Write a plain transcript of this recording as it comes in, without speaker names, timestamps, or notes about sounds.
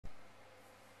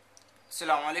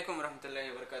Assalamu alaikum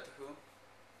warahmatullahi wabarakatuh.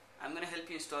 I'm going to help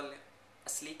you install a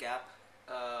sleek app.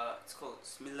 It's called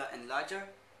Smilla Enlarger.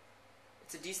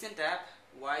 It's a decent app.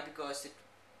 Why? Because it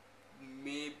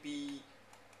may be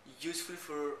useful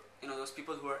for those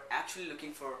people who are actually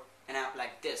looking for an app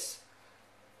like this.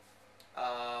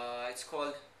 It's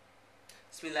called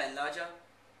Smilla Enlarger,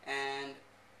 and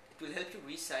it will help you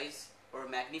resize or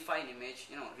magnify an image.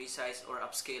 Resize or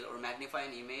upscale or magnify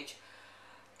an image,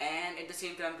 and at the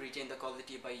same time retain the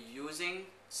quality by using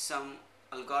some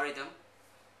algorithm.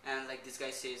 And like this guy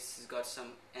says, he's got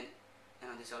some, and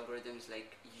this algorithm is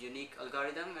like unique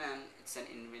algorithm, and it's an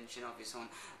invention of his own,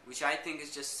 which I think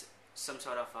is just some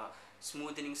sort of a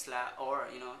smoothening or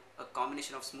a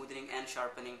combination of smoothening and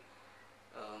sharpening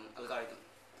algorithm,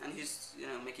 and he's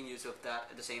making use of that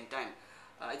at the same time.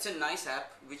 It's a nice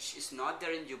app which is not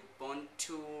there in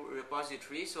Ubuntu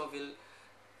repository, so we'll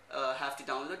have to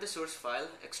download the source file,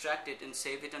 extract it, and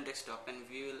save it on desktop, and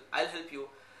I'll help you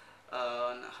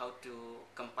on how to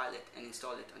compile it and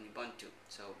install it on Ubuntu.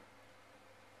 So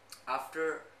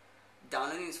after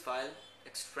downloading this file,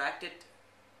 extract it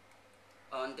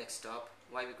on desktop.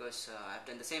 Why? Because I've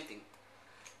done the same thing.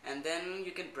 And then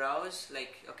you can browse,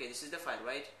 like, okay, this is the file,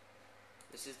 right?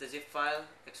 This is the zip file.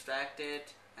 Extract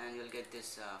it, and you'll get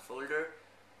this folder.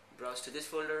 Browse to this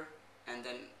folder, and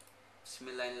then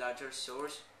Smilla Enlarger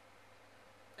source,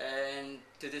 and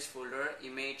to this folder,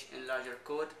 image enlarger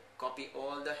code. Copy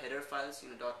all the header files,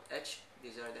 .h.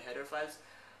 These are the header files.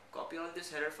 Copy all these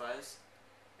header files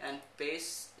and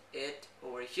paste it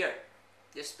over here.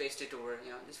 Just paste it over,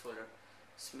 this folder,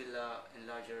 Smilla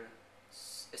Enlarger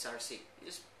src.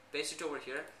 Just paste it over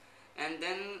here, and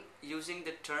then using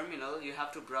the terminal, you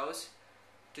have to browse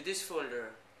to this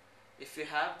folder. If you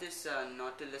have this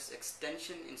Nautilus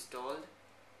extension installed,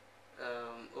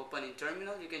 open in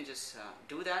terminal, you can just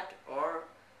do that, or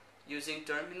using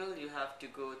terminal you have to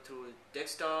go through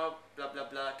desktop, blah blah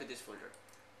blah, to this folder,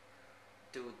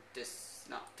 to this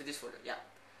folder, yeah.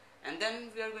 And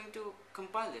then we are going to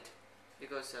compile it,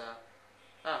 because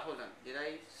hold on, did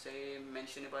I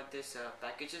mention about this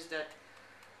packages that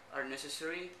are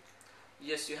necessary?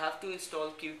 Yes, you have to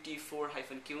install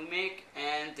qt4-qmake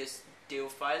and this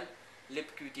dev file,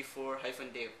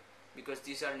 libqt4-dev, because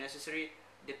these are necessary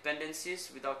dependencies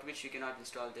without which you cannot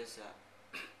install this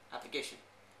application.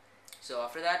 So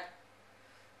after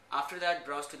that,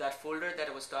 browse to that folder that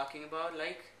I was talking about,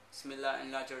 like Smilla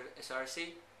Enlarger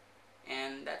src,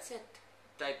 and that's it.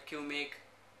 Type qmake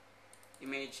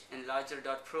image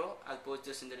enlarger.pro. I'll post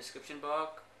this in the description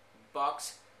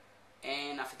box,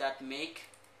 and after that, make.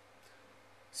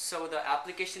 So the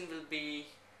application will be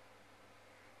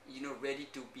ready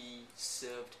to be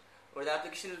served, or the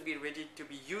application will be ready to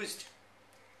be used.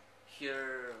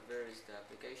 Here, where is the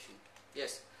application?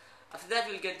 Yes. After that,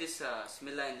 we'll get this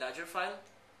Smilla Enlarger file.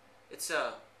 It's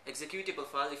a executable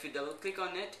file. If you double click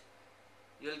on it,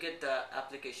 you'll get the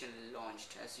application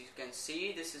launched. As you can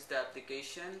see, this is the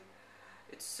application.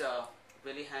 It's a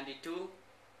really handy tool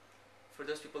for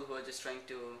those people who are just trying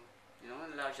to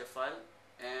enlarge a file.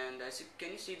 And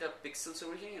can you see the pixels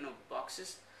over here,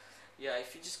 boxes? Yeah,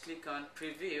 if you just click on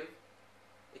preview,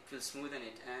 it will smoothen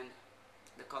it, and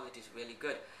the quality is really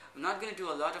good. I'm not going to do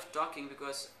a lot of talking,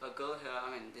 because a girl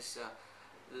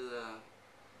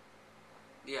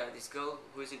here, this girl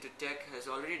who is into tech has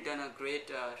already done a great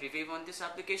review on this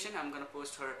application. I'm going to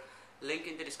post her link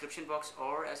in the description box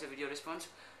or as a video response.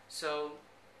 So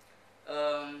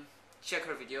check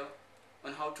her video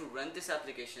on how to run this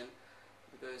application,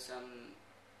 because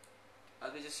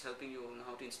I'll be just helping you on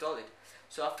how to install it.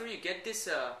 So after you get this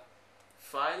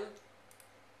file,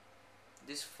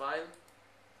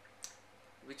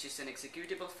 which is an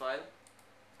executable file,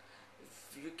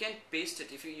 you can paste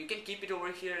it. If you can keep it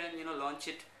over here and launch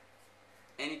it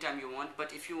anytime you want.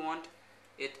 But if you want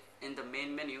it in the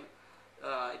main menu,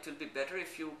 it will be better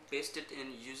if you paste it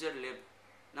in user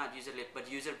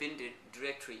bin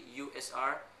directory,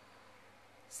 usr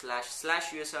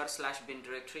 //usr /bin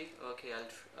directory. Okay,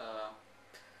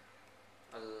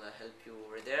 I'll help you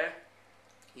over there.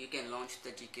 You can launch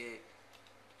the gk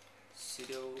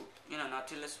sudo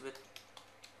Nautilus with,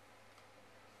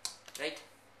 right?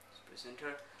 Let's press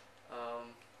enter.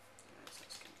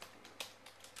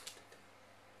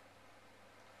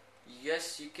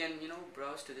 Yes, you can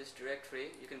browse to this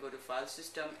directory. You can go to file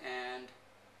system, and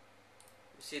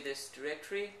you see this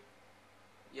directory.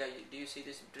 Yeah, do you see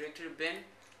this directory bin?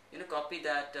 Copy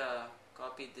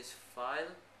this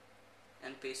file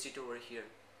and paste it over here.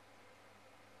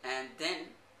 And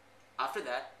then after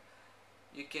that,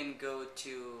 you can go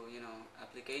to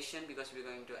application, because we're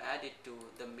going to add it to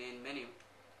the main menu.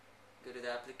 Go to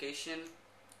the application,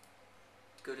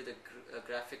 go to the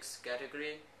graphics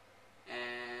category,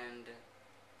 and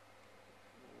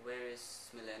where is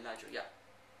Smilla Enlarger? Yeah,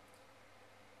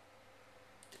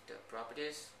 the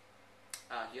properties.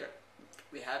 Here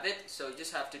we have it. So you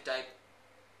just have to type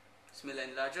Smilla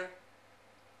Enlarger.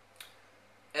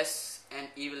 S and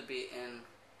E will be in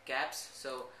caps,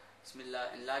 so Smilla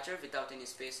Enlarger without any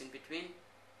space in between,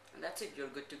 and that's it. You're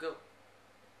good to go.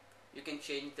 You can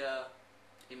change the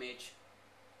image,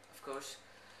 of course.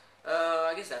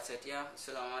 I guess that's it. Yeah.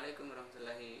 Assalamu alaikum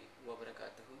warahmatullahi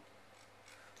wabarakatuh.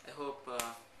 I hope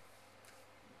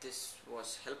this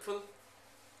was helpful.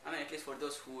 I mean, at least for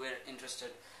those who were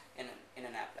interested in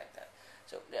an app like that.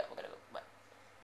 So yeah, we're gonna go. Bye.